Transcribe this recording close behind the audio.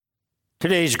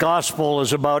Today's gospel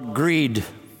is about greed.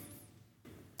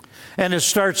 And it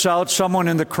starts out, someone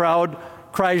in the crowd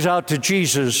cries out to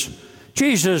Jesus,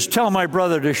 "Jesus, tell my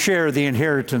brother to share the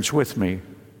inheritance with me."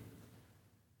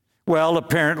 Well,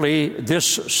 apparently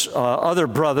this other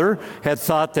brother had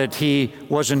thought that he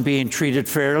wasn't being treated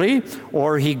fairly,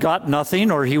 or he got nothing,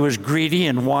 or he was greedy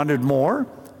and wanted more.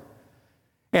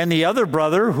 And the other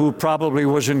brother, who probably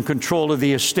was in control of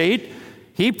the estate,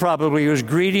 he probably was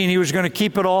greedy and he was going to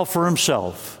keep it all for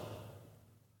himself.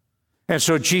 And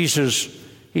so Jesus,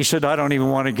 he said, "I don't even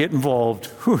want to get involved.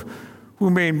 Who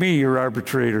made me your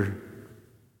arbitrator?"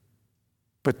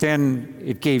 But then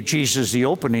it gave Jesus the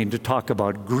opening to talk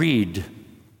about greed.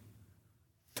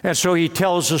 And so he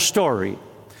tells a story.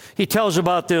 He tells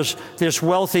about this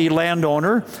wealthy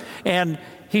landowner, and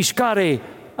he's got an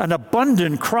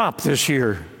abundant crop this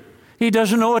year. He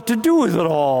doesn't know what to do with it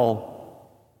all.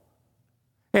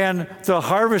 And the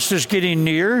harvest is getting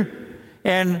near,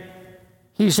 and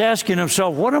he's asking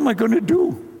himself, what am I going to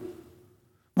do?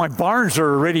 My barns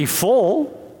are already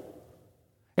full,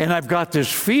 and I've got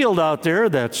this field out there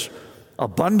that's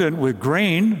abundant with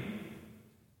grain.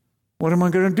 What am I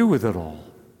going to do with it all?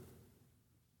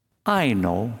 I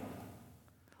know.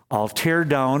 I'll tear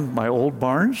down my old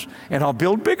barns, and I'll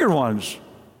build bigger ones.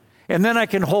 And then I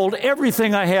can hold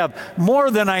everything I have,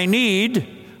 more than I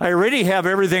need. I already have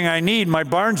everything I need. My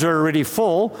barns are already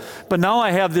full. But now I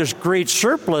have this great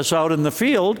surplus out in the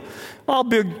field. I'll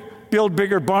build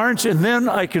bigger barns, and then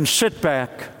I can sit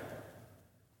back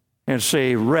and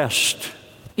say, rest,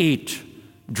 eat,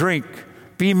 drink,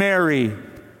 be merry.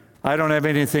 I don't have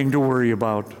anything to worry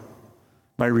about.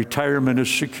 My retirement is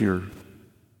secure.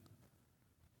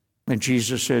 And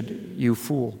Jesus said, "You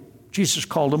fool." Jesus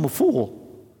called him a fool.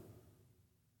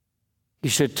 He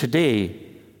said, "Today,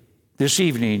 this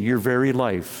evening, your very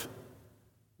life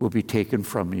will be taken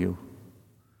from you.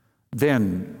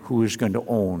 Then who is going to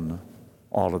own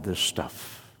all of this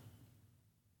stuff?"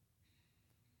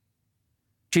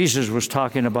 Jesus was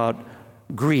talking about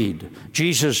greed.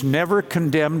 Jesus never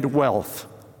condemned wealth.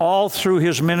 All through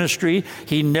his ministry,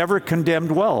 he never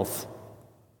condemned wealth.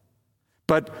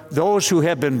 But those who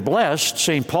have been blessed,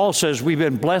 St. Paul says we've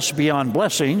been blessed beyond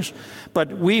blessings,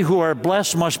 but we who are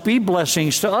blessed must be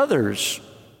blessings to others.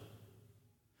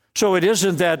 So it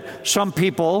isn't that some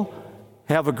people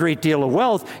have a great deal of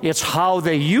wealth, it's how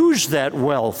they use that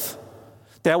wealth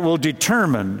that will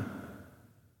determine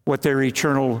what their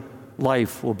eternal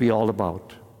life will be all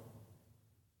about.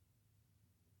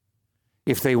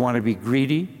 If they want to be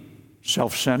greedy,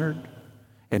 self-centered,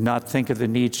 and not think of the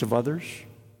needs of others.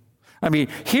 I mean,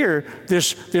 here,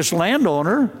 this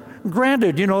landowner,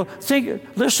 granted,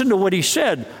 listen to what he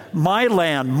said. My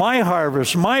land, my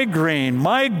harvest, my grain,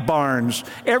 my barns,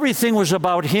 everything was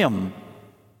about him.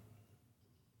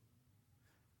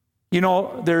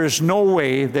 There is no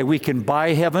way that we can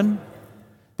buy heaven.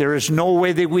 There is no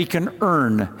way that we can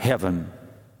earn heaven.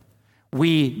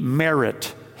 We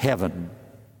merit heaven.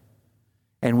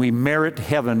 And we merit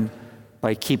heaven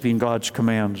by keeping God's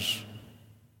commands.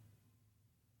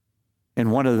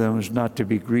 And one of them is not to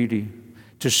be greedy,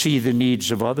 to see the needs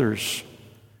of others,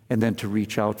 and then to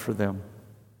reach out for them.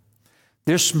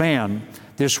 This man,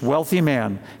 this wealthy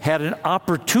man, had an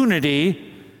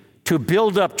opportunity to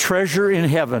build up treasure in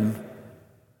heaven.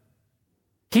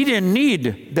 He didn't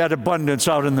need that abundance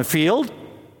out in the field.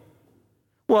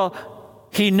 Well,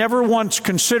 he never once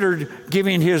considered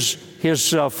giving his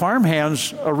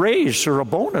farmhands a raise or a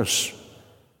bonus.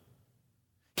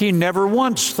 He never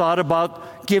once thought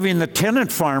about giving the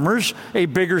tenant farmers a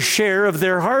bigger share of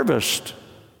their harvest.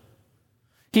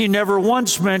 He never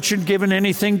once mentioned giving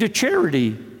anything to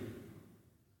charity.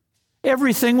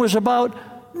 Everything was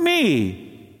about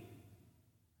me.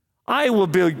 I will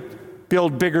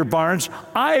build bigger barns.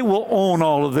 I will own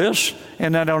all of this,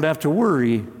 and I don't have to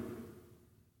worry.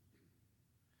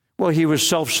 Well, he was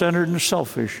self-centered and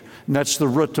selfish, and that's the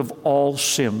root of all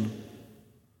sin.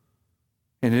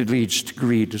 And it leads to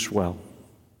greed as well.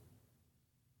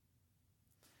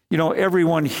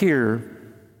 Everyone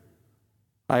here,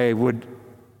 I would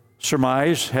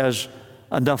surmise, has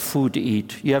enough food to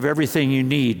eat. You have everything you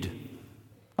need.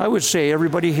 I would say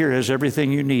everybody here has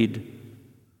everything you need.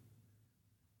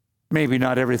 Maybe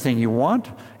not everything you want,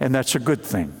 and that's a good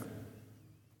thing.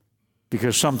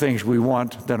 Because some things we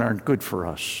want that aren't good for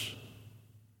us.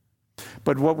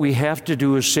 But what we have to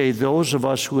do is say, those of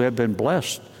us who have been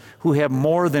blessed, who have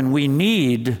more than we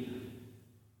need,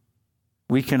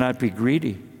 we cannot be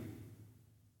greedy.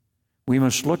 We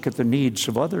must look at the needs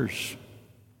of others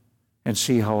and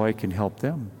see how I can help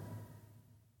them.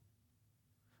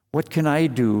 What can I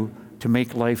do to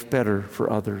make life better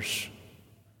for others?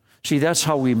 See, that's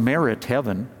how we merit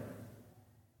heaven,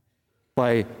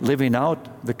 by living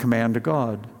out the command of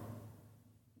God.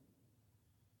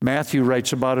 Matthew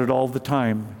writes about it all the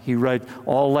time. He writes,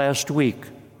 all last week,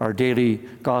 our daily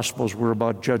Gospels were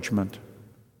about judgment.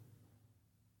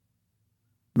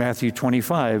 Matthew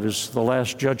 25 is the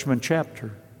last judgment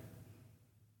chapter.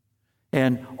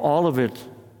 And all of it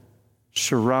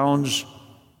surrounds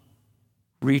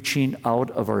reaching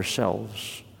out of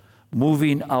ourselves,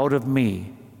 moving out of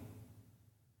me,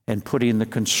 and putting the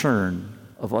concern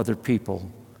of other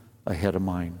people ahead of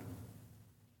mine.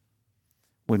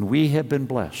 When we have been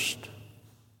blessed,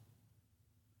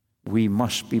 we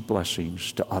must be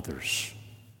blessings to others.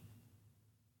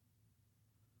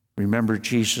 Remember,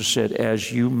 Jesus said,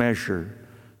 as you measure,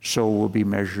 so will be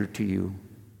measured to you.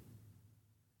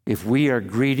 If we are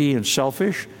greedy and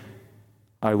selfish,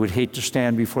 I would hate to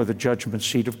stand before the judgment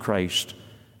seat of Christ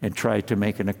and try to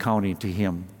make an accounting to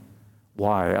him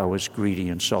why I was greedy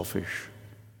and selfish.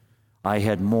 I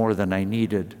had more than I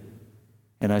needed,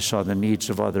 and I saw the needs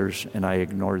of others, and I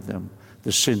ignored them,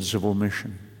 the sins of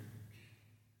omission.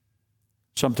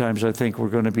 Sometimes I think we're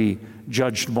going to be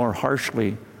judged more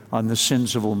harshly on the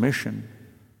sins of omission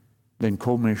than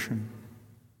commission.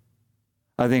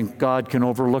 I think God can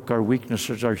overlook our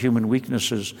weaknesses, our human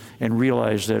weaknesses, and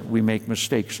realize that we make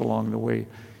mistakes along the way.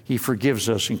 He forgives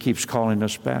us and keeps calling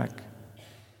us back.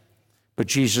 But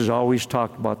Jesus always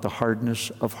talked about the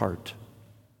hardness of heart.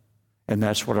 And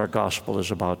that's what our gospel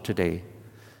is about today.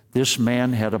 This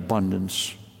man had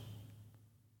abundance,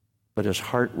 but his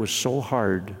heart was so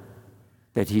hard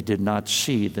that he did not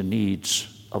see the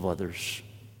needs of others.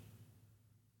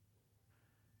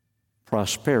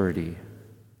 Prosperity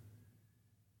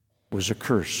was a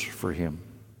curse for him.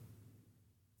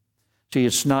 See,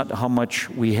 it's not how much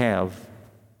we have,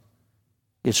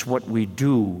 it's what we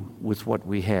do with what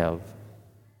we have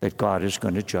that God is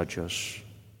going to judge us.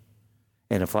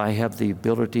 And if I have the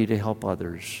ability to help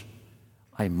others,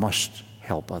 I must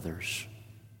help others.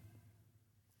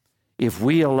 If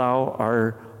we allow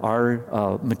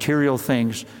our material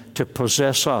things to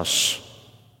possess us,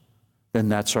 then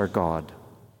that's our God.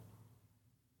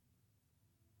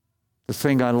 The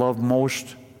thing I love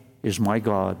most is my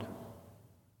God.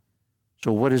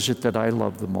 So what is it that I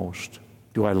love the most?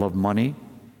 Do I love money?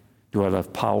 Do I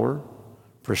love power,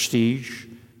 prestige,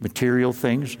 material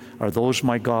things? Are those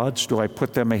my gods? Do I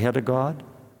put them ahead of God?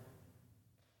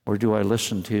 Or do I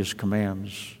listen to his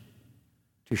commands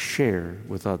to share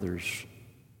with others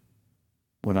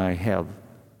when I have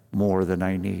more than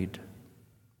I need?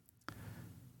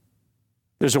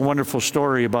 There's a wonderful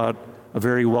story about a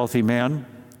very wealthy man,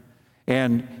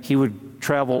 and he would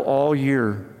travel all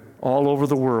year, all over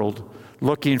the world,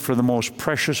 looking for the most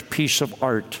precious piece of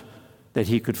art that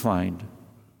he could find.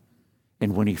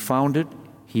 And when he found it,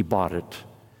 he bought it.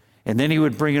 And then he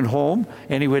would bring it home,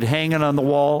 and he would hang it on the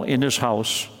wall in his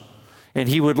house. And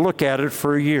he would look at it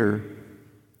for a year.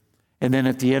 And then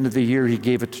at the end of the year, he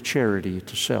gave it to charity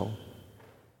to sell.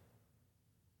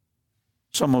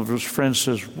 Some of his friends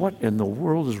says, what in the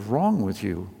world is wrong with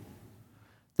you?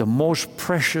 The most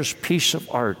precious piece of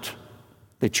art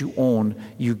that you own,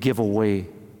 you give away.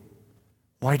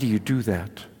 Why do you do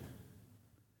that?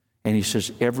 And he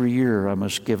says, every year I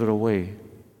must give it away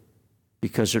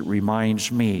because it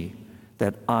reminds me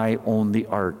that I own the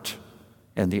art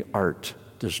and the art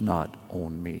does not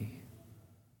own me.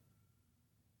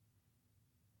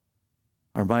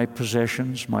 Are my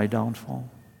possessions my downfall?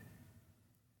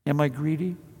 Am I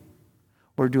greedy?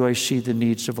 Or do I see the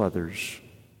needs of others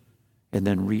and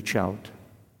then reach out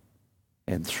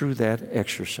and through that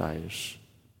exercise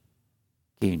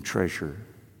gain treasure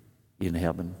in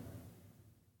heaven?